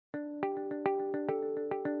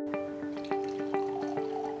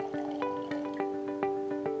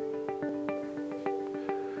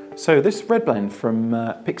So this red blend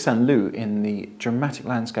from Pic Saint-Loup in the dramatic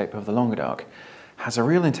landscape of the Languedoc has a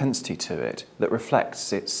real intensity to it that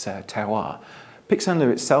reflects its terroir. Pic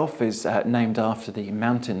Saint-Loup itself is named after the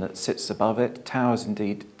mountain that sits above it, towers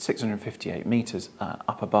indeed 658 metres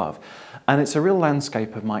up above. And it's a real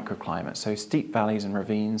landscape of microclimate, so steep valleys and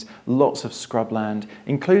ravines, lots of scrubland,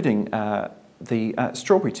 including the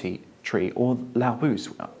strawberry tree or l'arbouze,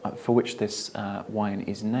 for which this wine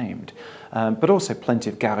is named. But also plenty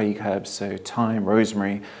of garrigue herbs, so thyme,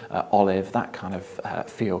 rosemary, olive, that kind of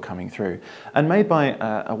feel coming through. And made by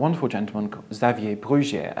a wonderful gentleman called Mas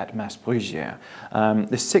Bruguière at Mas Bruguière.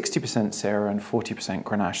 There's 60% Syrah and 40%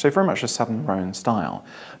 Grenache, so very much a Southern Rhone style,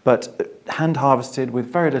 but hand harvested with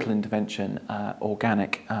very little intervention,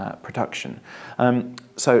 organic production.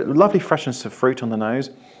 So lovely freshness of fruit on the nose,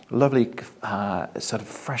 lovely sort of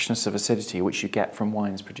freshness of acidity which you get from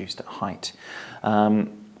wines produced at height.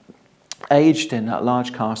 Aged in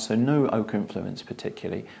large casks, so no oak influence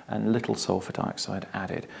particularly, and little sulphur dioxide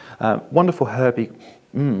added. Wonderful herby,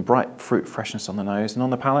 bright fruit freshness on the nose, and on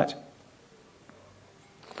the palate,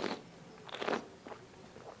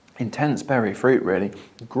 intense berry fruit really.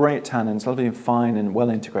 Great tannins, lovely and fine and well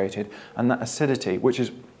integrated, and that acidity which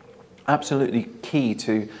is absolutely key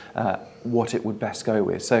to what it would best go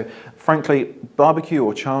with. So frankly, barbecue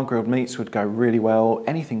or char grilled meats would go really well,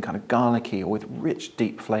 anything kind of garlicky or with rich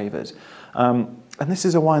deep flavours. And this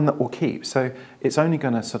is a wine that will keep, so it's only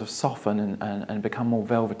going to sort of soften and become more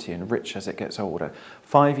velvety and rich as it gets older.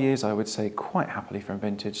 5 years I would say quite happily from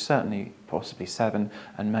vintage, certainly possibly 7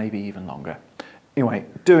 and maybe even longer. Anyway,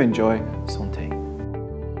 do enjoy. Santé.